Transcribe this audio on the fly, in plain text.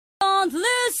Don't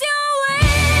lose your way.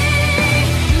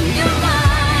 Your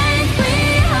mind, we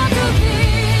have to be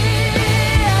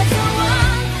as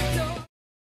one.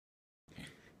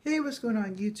 Hey, what's going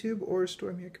on YouTube? Or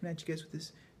Storm here, coming at you guys with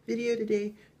this video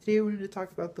today. Today I wanted to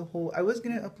talk about the whole, I was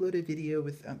going to upload a video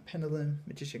with Pendulum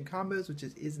Magician combos, which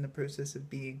is in the process of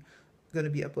being going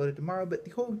to be uploaded tomorrow, but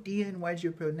the whole DN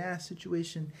YGOPro NAS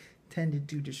situation tended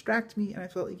to distract me, and I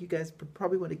felt like you guys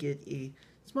probably want to get a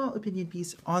small opinion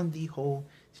piece on the whole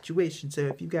situation. So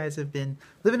if you guys have been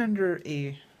living under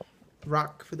a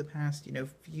rock for the past,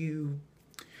 few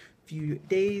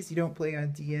days, you don't play on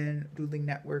DN, Dueling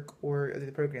Network, or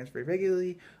other programs very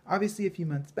regularly. Obviously, a few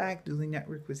months back, Dueling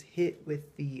Network was hit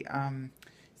with the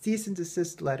cease and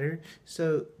desist letter,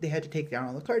 so they had to take down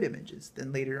all the card images.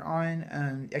 Then later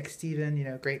on,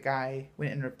 Steven, great guy,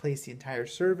 went and replaced the entire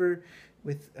server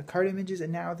with card images,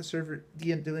 and now the server,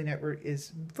 Dueling Network,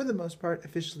 is for the most part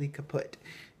officially kaput.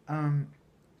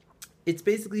 It's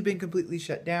basically been completely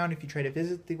shut down. If you try to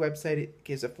visit the website, it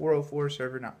gives a 404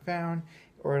 server not found,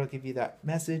 or it'll give you that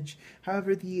message.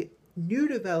 However, the new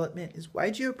development is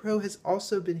YGOPro has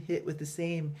also been hit with the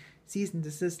same cease and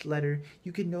desist letter.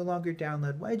 You can no longer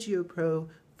download YGOPro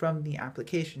from the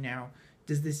application now.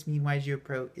 Does this mean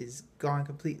YGOPro is gone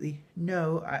completely?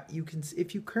 No. You can,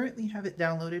 if you currently have it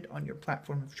downloaded on your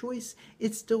platform of choice,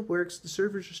 it still works. The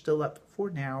servers are still up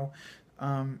for now.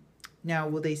 Now,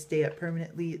 will they stay up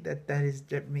permanently? That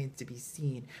remains to be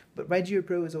seen. But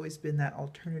YGOPro has always been that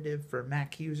alternative for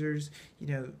Mac users.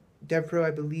 DevPro,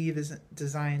 I believe, isn't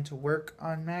designed to work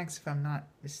on Macs, if I'm not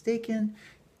mistaken.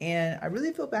 And I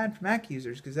really feel bad for Mac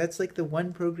users, because that's like the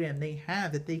one program they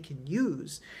have that they can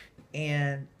use.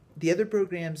 And the other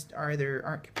programs either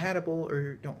aren't compatible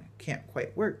or can't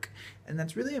quite work. And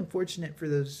that's really unfortunate for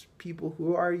those people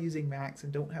who are using Macs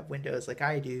and don't have Windows like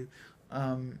I do.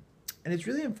 And it's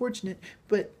really unfortunate,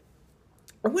 but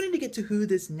I wanted to get to who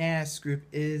this NAS group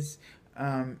is.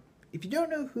 If you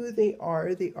don't know who they are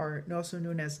also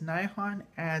known as Nihon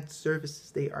Ad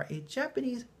Services. They are a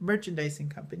Japanese merchandising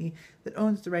company that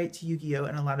owns the right to Yu-Gi-Oh!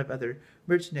 And a lot of other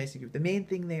merchandising groups. The main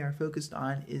thing they are focused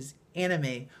on is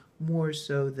anime, more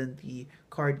so than the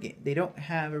card game. They don't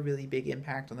have a really big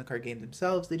impact on the card game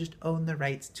themselves. They just own the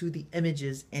rights to the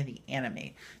images and the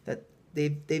anime. That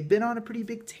they've been on a pretty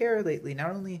big tear lately. Not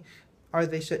only are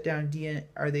they shut down DN,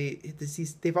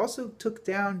 they've also took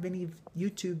down many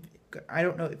YouTube, I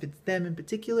don't know if it's them in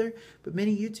particular, but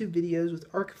many YouTube videos with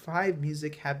Arc 5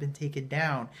 music have been taken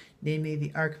down. Namely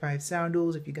the Arc 5 sound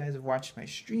duels. If you guys have watched my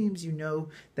streams, you know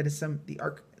that is the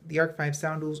Arc 5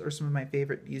 sound duels are some of my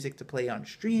favorite music to play on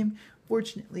stream.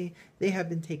 Fortunately, they have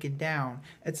been taken down.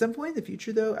 At some point in the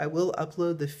future, though, I will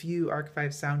upload the few Arc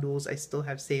 5 sound duels I still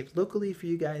have saved locally for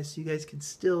you guys, so you guys can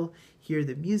still hear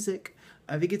the music.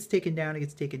 If it gets taken down, it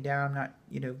gets taken down. I'm not,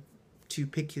 too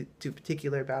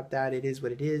particular about that. It is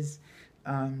what it is.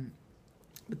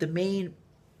 But the main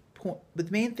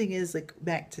thing is, like,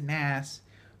 back to NAS.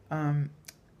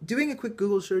 Doing a quick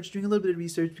Google search, doing a little bit of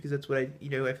research, because that's what I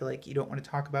feel like you don't want to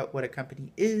talk about what a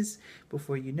company is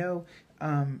before you know.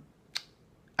 I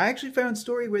actually found a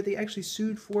story where they actually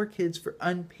sued 4Kids for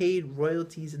unpaid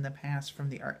royalties in the past from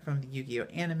the Yu-Gi-Oh!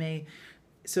 Anime.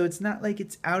 So it's not like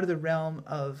it's out of the realm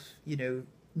of,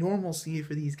 normalcy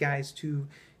for these guys to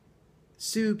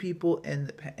sue people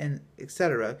and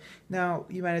etc. Now,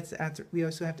 we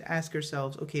also have to ask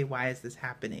ourselves, okay, why is this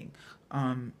happening?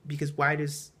 Because why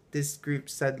does this group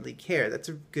suddenly care? That's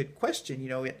a good question.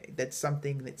 That's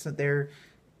something that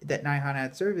Nihon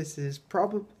Ad Services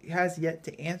probably has yet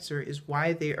to answer, is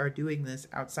why they are doing this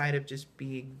outside of just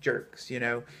being jerks,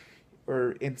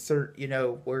 or insert,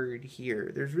 word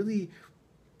here. There's really,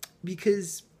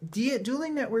 because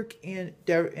Dueling Network and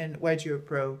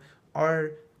YGOPro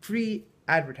are free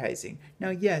advertising. Now,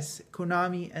 yes,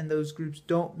 Konami and those groups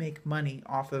don't make money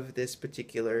off of this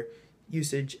particular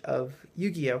usage of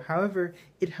Yu-Gi-Oh! However,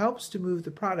 it helps to move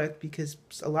the product, because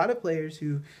a lot of players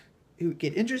who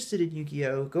get interested in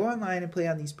Yu-Gi-Oh! Go online and play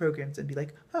on these programs and be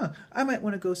like, I might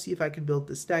want to go see if I can build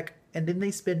this deck, and then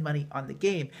they spend money on the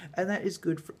game, and that is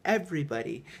good for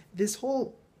everybody. This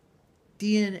whole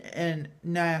DN and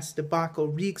NAS debacle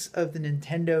reeks of the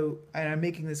Nintendo, and I'm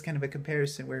making this kind of a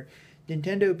comparison where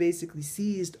Nintendo basically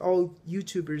seized all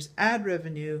YouTubers' ad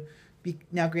revenue.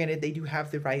 Now, granted, they do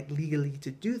have the right legally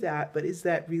to do that, but is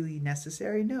that really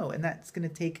necessary? No, and that's going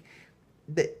to take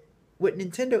what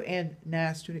Nintendo and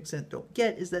NAS to an extent don't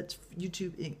get is that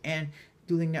YouTube and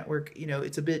Dueling Network,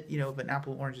 it's a bit, of an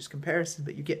apple oranges comparison,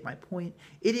 but you get my point.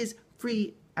 It is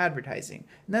free advertising,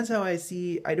 and that's how I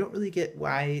don't really get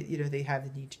why, they have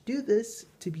the need to do this,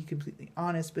 to be completely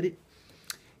honest, but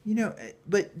You know,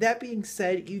 but that being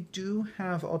said, you do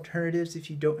have alternatives if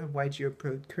you don't have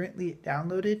YGOPro currently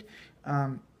downloaded.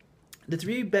 The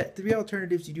three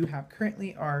alternatives you do have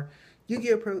currently are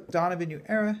Yu-Gi-Oh! Pro, Dawn of a New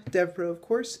Era, DevPro, of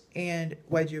course, and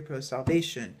YGOPro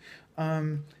Salvation.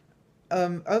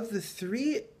 Of the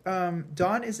three,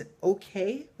 Dawn is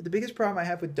okay, but the biggest problem I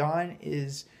have with Dawn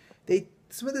is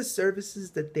some of the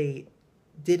services that they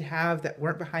did have that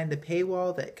weren't behind the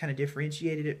paywall that kind of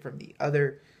differentiated it from the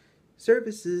other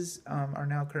services are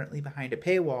now currently behind a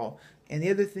paywall. And the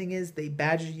other thing is they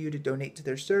badger you to donate to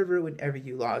their server whenever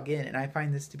you log in, and I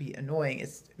find this to be annoying.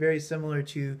 It's very similar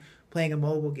to playing a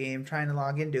mobile game, trying to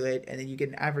log into it, and then you get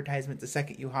an advertisement the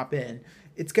second you hop in.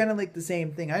 It's kind of like the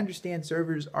same thing. I understand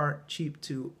servers aren't cheap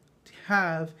to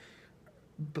have,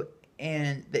 but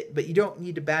you don't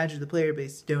need to badger the player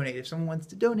base to donate. If someone wants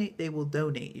to donate, they will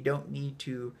donate. You don't need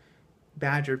to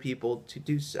badger people to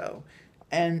do so.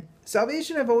 And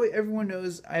Salvation, everyone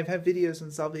knows I've had videos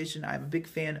on Salvation. I'm a big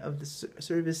fan of the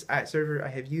server. I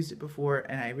have used it before,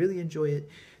 and I really enjoy it.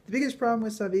 The biggest problem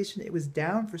with Salvation, it was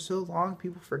down for so long,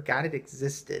 people forgot it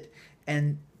existed.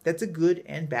 And that's a good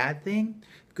and bad thing.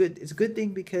 It's a good thing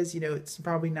because, you know, it's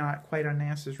probably not quite on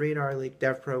NASA's radar like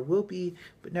DevPro will be,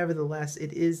 but nevertheless,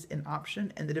 it is an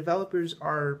option, and the developers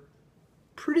are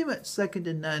pretty much second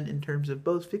to none in terms of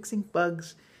both fixing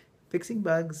bugs,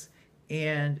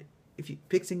 and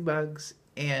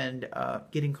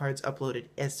getting cards uploaded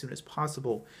as soon as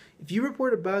possible. If you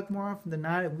report a bug more often than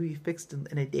not, it will be fixed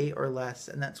in a day or less,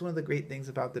 and that's one of the great things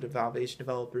about the Salvation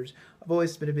developers. I've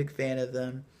always been a big fan of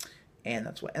them, and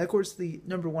that's why. And of course, the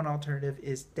number one alternative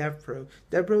is DevPro.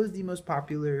 DevPro is the most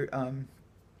popular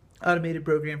automated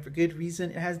program for good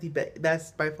reason. It has the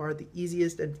best, by far, the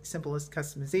easiest and simplest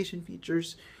customization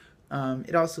features.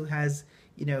 It also has,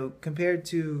 you know, compared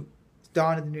to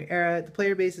Dawn of the New Era, the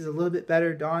player base is a little bit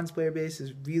better. Dawn's player base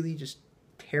is really just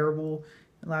terrible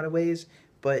in a lot of ways,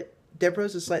 but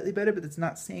DevPro's is slightly better, but it's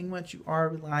not saying much. You are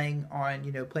relying on,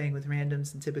 you know, playing with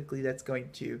randoms, and typically that's going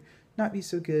to not be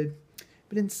so good.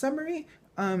 But in summary,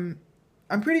 I'm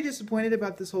pretty disappointed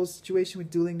about this whole situation with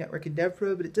Dueling Network and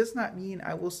DevPro, but it does not mean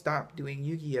I will stop doing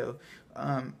Yu-Gi-Oh!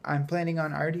 I'm planning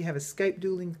on, I already have a Skype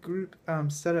dueling group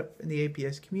set up in the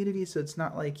APS community, so it's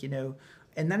not like, you know,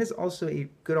 and that is also a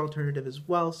good alternative as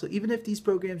well. So even if these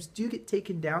programs do get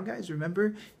taken down, guys,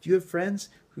 remember, if you have friends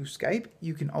who Skype,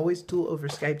 you can always duel over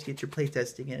Skype to get your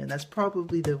playtesting in, and that's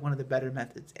probably one of the better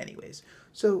methods anyways.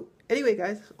 So anyway,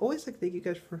 guys, always like to thank you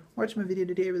guys for watching my video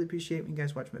today. I really appreciate it when you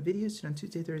guys watch my videos on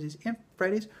Tuesday, Thursdays, and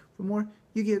Fridays for more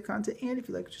Yu-Gi-Oh! Content. And if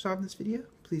you like what you saw in this video,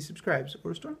 please subscribe. So,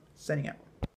 Storm, signing out.